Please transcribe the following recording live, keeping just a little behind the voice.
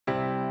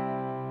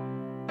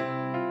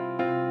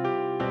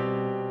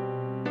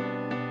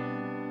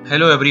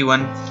Hello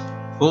everyone,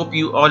 hope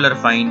you all are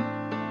fine.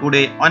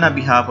 Today on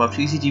behalf of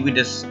CCTV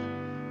Desk,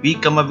 we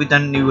come up with a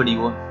new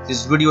video.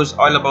 This video is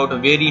all about a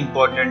very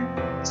important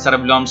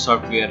cerebellum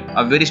software,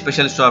 a very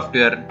special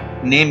software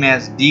named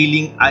as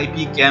Dealing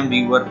IP Cam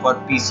Viewer for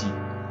PC.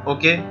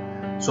 Okay,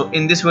 so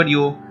in this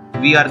video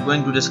we are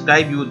going to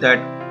describe you that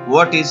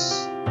what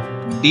is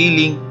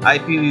Dealing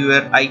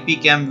IP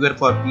Cam Viewer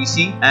for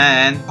PC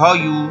and how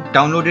you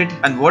download it,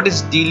 and what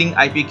is Dealing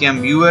IP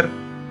Cam Viewer,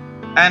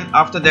 and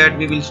after that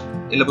we will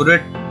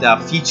elaborate the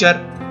feature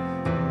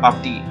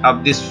of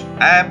this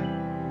app,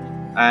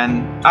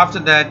 and after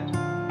that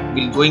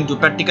we'll go into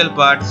practical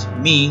parts.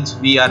 Means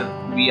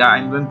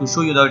I'm going to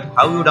show you that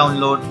how you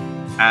download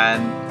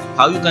and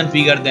how you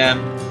configure them,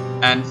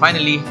 and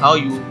finally how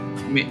you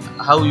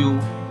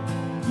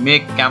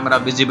make camera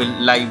visible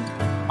live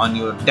on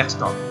your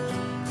desktop.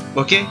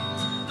 Okay,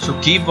 so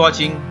keep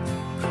watching.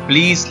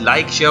 Please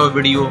like, share our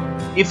video.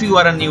 If you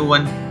are a new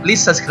one,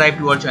 please subscribe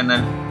to our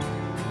channel.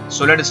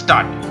 So let's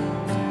start.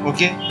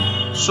 Okay,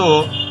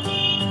 so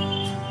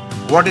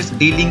what is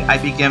Dealing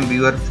IP Cam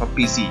Viewer for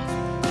PC?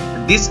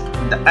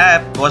 The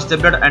app was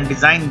developed and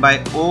designed by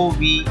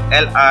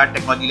OWLR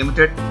Technologies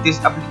Limited.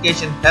 This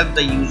application helps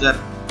the user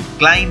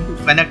client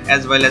to connect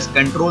as well as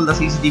control the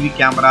CCTV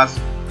cameras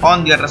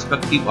on their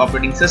respective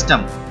operating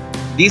system.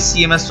 This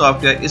CMS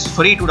software is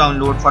free to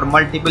download for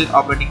multiple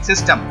operating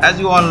systems. As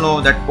you all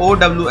know that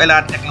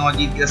OWLR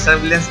Technologies is a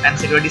surveillance and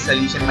security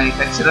solution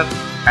manufacturer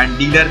and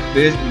dealer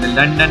based in the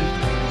London,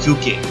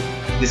 UK.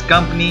 This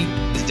company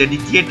is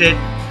dedicated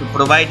to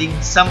providing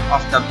some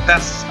of the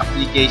best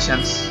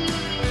applications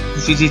to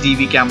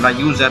CCTV camera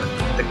users.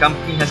 The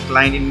company has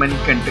clients in many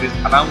countries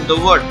around the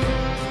world.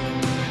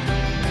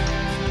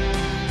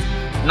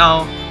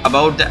 Now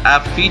about the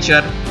app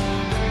feature.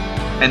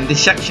 In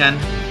this section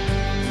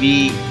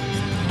we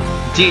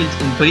deal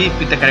in brief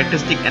with the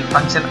characteristic and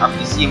function of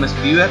the CMS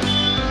viewer.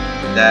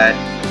 That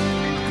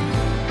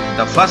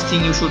the first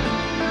thing you should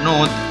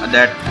know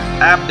that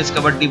app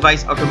discover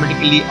device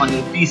automatically on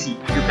your PC.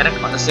 You connect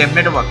on the same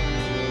network.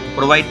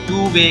 Provide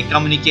two-way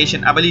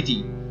communication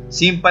ability.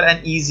 Simple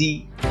and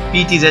easy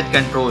PTZ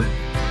control.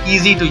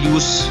 Easy to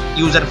use,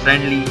 user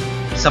friendly.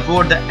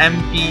 Support the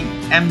MP,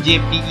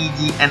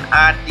 MJPEG and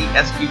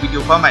RTSP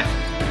video format.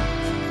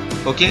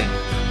 Okay,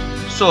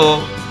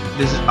 so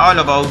this is all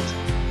about,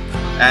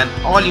 and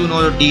all you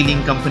know,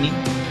 Dealing company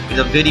is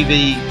a very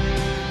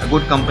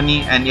good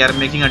company, and they are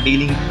making a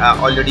dealing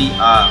already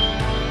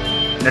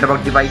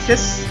network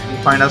devices. You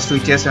find out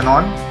switches and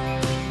all.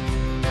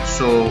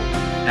 So,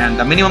 and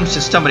the minimum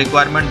system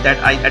requirement that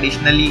I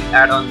additionally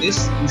add on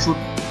this, you should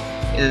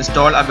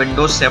install a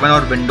Windows 7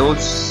 or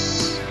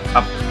Windows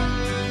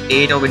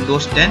 8 or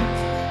Windows 10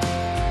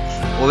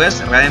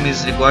 OS. RAM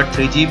is required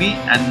 3 GB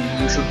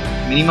and you should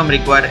minimum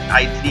require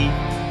i3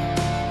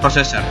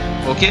 processor.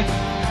 Okay,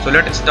 so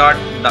let's start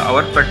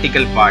our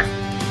practical part.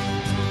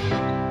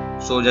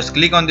 So just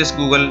click on this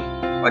Google,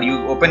 or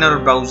you open our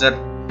browser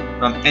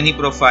from any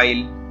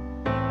profile,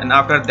 and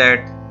after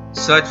that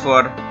search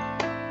for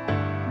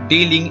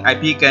Dealing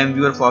IP Cam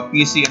Viewer for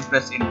PC and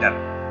press enter.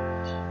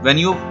 When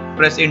you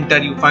press enter,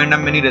 you find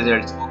many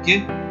results.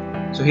 Okay,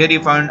 so here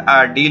you find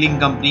our Dealing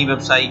company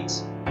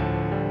websites,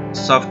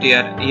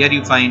 software. Here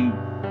you find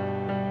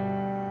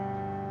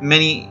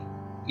many.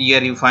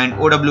 Here you find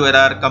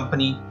OWLR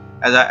company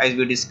as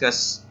we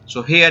discussed.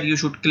 So here you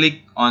should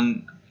click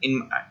on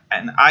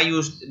and I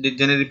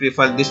generally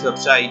prefer this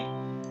website,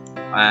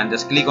 and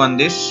just click on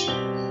this.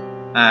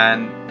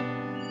 And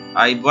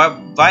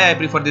why I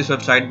prefer this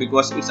website,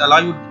 because it's allow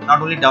you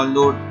not only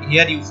download.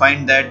 Here you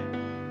find that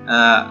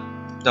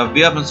the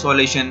way of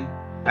installation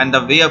and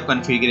the way of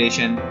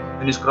configuration.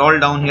 When you scroll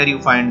down here, you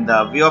find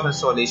the way of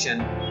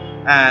installation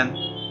and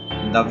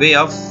the way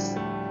of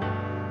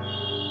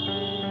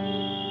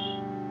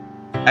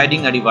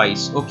adding a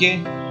device.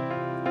 Okay,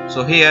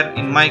 so here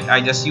in my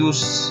I just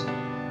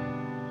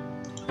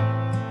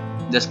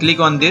click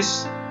on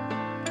this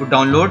to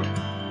download,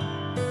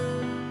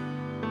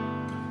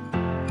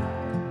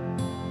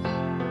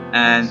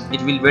 and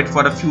it will wait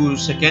for a few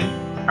seconds.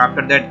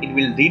 After that it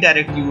will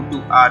redirect you to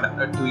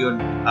your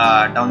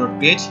download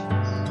page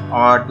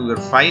or to your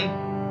file.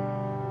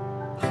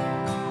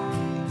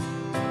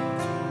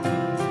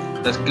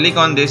 Just click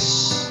on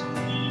this.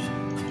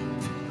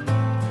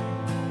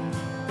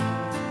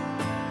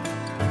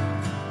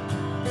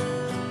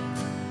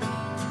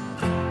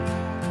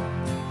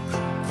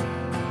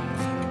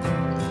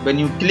 When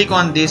you click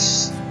on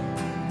this,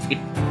 it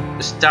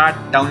start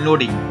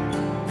downloading.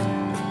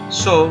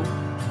 So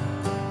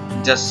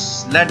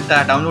just let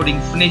the downloading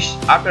finish.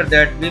 After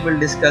that we will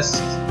discuss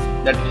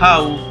that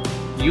how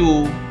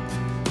you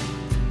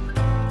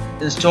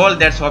install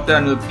that software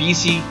on your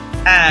PC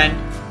and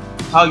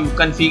how you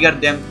configure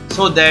them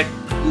so that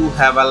you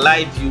have a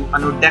live view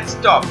on your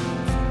desktop.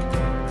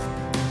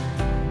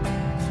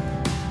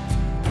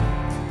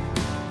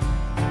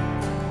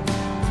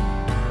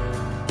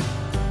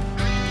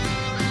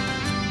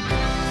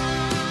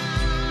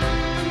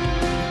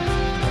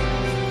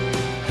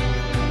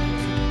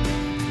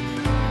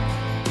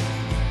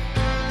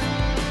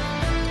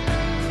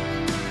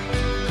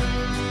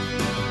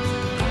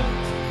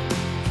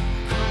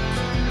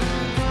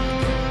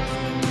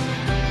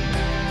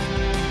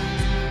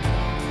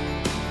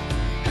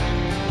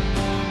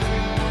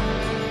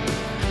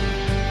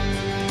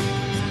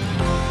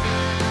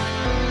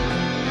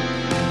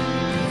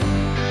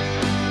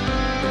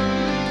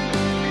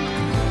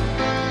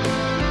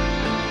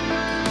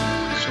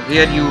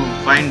 here you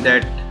find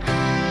that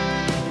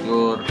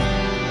your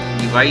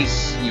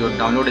device, your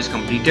download is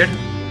completed.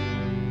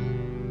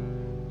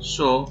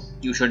 So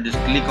you should just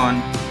click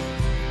on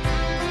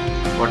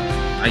what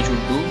I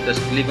should do.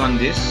 Just click on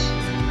this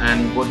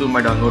and go to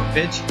my download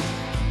page,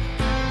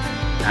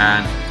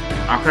 and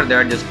after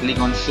that just click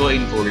on show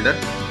in folder.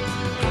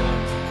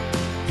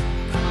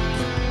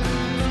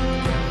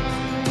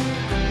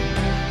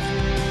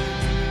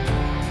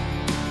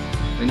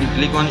 When you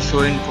click on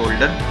show in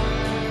folder,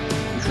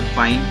 you should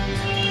find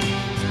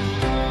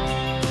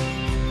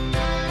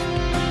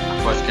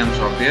FirstCam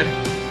software.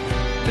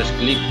 Just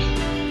click,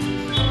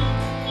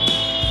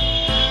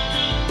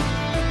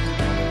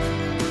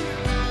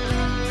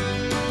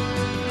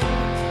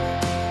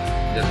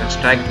 just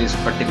extract this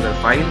particular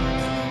file.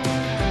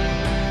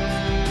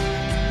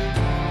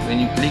 When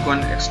you click on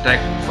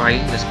extract file,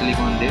 just click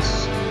on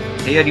this.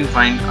 Here you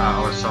find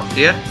our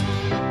software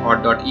or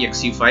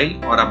 .exe file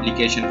or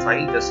application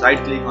file. Just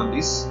right click on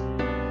this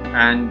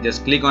and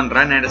just click on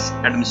run as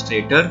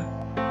administrator,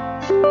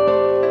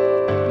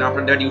 and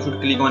after that you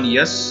should click on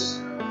yes.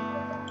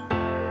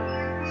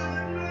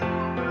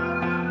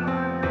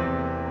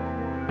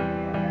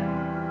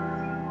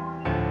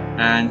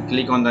 And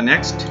click on the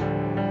next,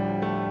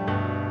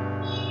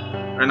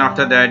 and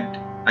after that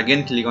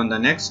again click on the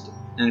next.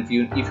 And if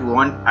you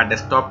want a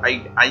desktop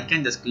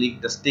icon, just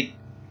click, just tick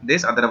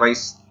this,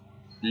 otherwise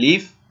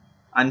leave,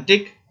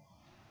 untick,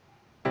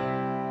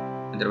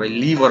 otherwise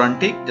leave or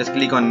untick. Just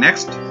click on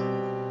next,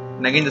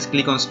 and again just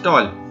click on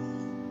install.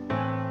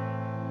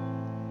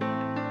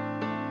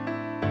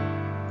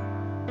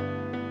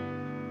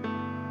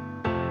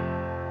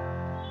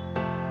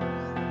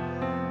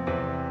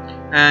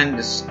 And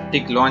just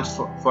tick launch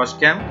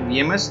FirstCam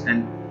VMS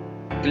and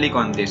click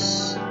on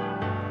this.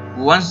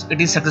 Once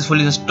it is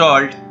successfully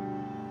installed,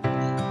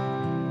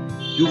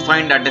 you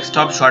find a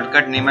desktop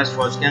shortcut name as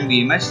FirstCam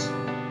VMS.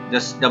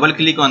 Just double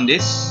click on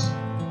this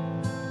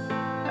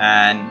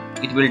and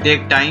it will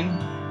take time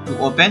to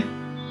open.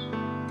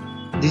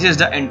 This is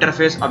the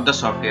interface of the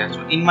software.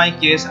 So in my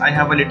case I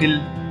have a little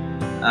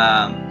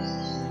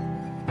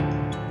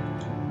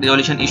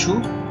resolution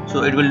issue,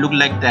 so it will look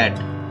like that.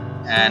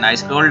 And I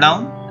scroll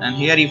down and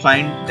here you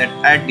find that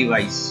add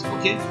device.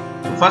 Okay,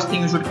 so first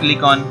thing you should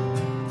click on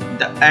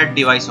the add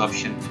device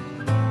option.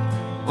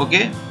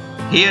 Okay,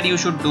 here you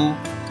should do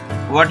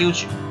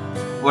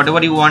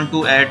whatever you want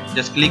to add.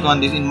 Just click on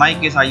this. In my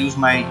case I use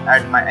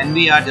add my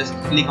NVR. Just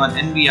click on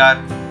NVR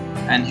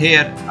and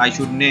here I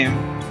should name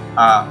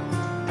a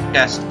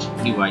test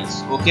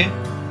device. Okay,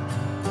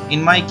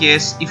 in my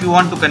case if you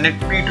want to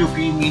connect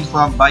P2P, means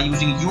by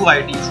using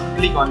UID, you should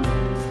click on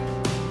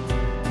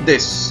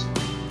this.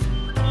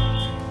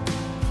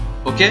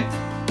 Okay,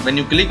 when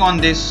you click on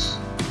this,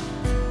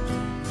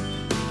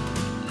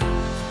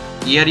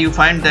 here you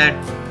find that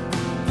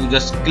you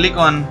just click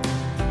on,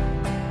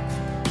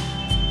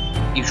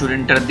 you should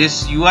enter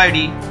this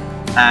UID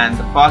and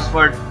the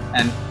password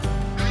and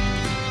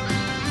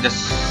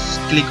just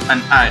click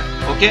on add.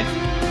 Okay,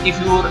 if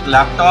your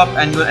laptop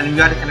and your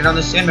NVR connected on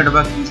the same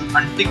network, you should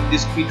untick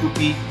this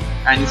P2P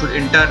and you should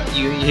enter.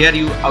 Here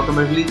you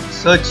automatically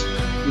search.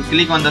 You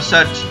click on the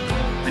search.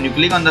 When you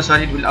click on the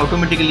search, it will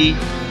automatically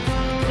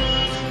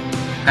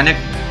connect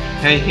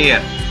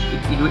here.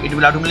 It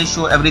will automatically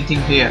show everything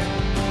here.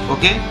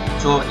 Okay,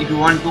 so if you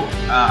want to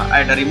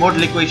add a remote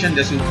location,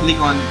 just you click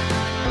on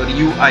your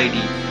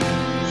UID.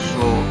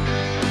 So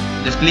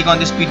just click on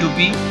this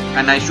P2P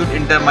and I should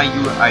enter my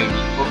UID.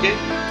 Okay,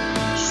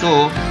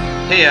 so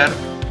here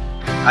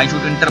I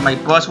should enter my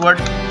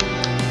password.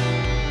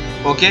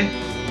 Okay,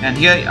 and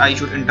here I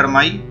should enter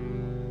my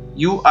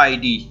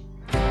UID.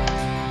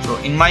 So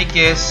in my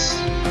case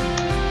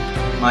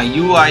my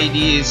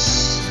UID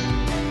is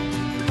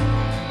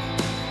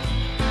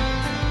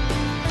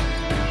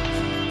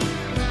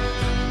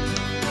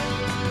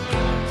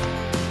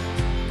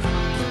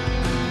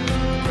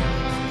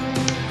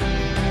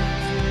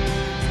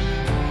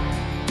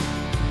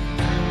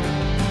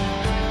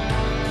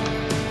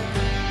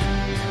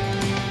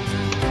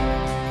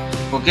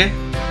okay.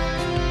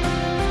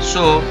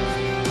 So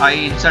I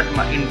enter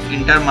my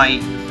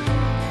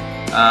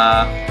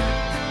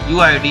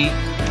UID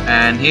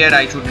and here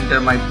I should enter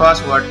my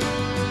password.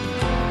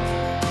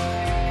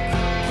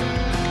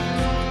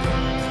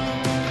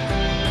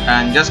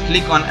 And just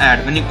click on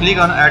add. When you click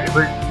on add, it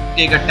will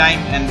take a time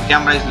and the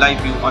camera is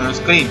live view on your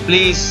screen.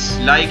 Please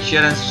like,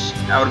 share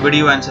our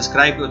video and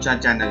subscribe to our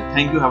channel.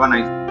 Thank you. Have a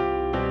nice day.